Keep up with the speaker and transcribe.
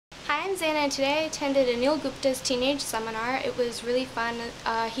Hi, I'm Zanna, and today I attended Anil Gupta's teenage seminar. It was really fun.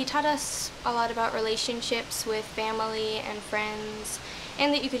 He taught us a lot about relationships with family and friends,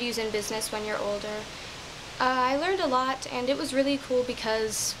 and that you could use in business when you're older. I learned a lot, and it was really cool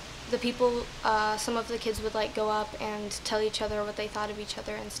because the people, some of the kids would like go up and tell each other what they thought of each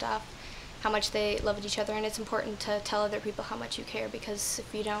other and stuff, how much they loved each other, and it's important to tell other people how much you care, because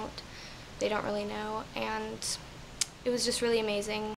if you don't, they don't really know. And it was just really amazing.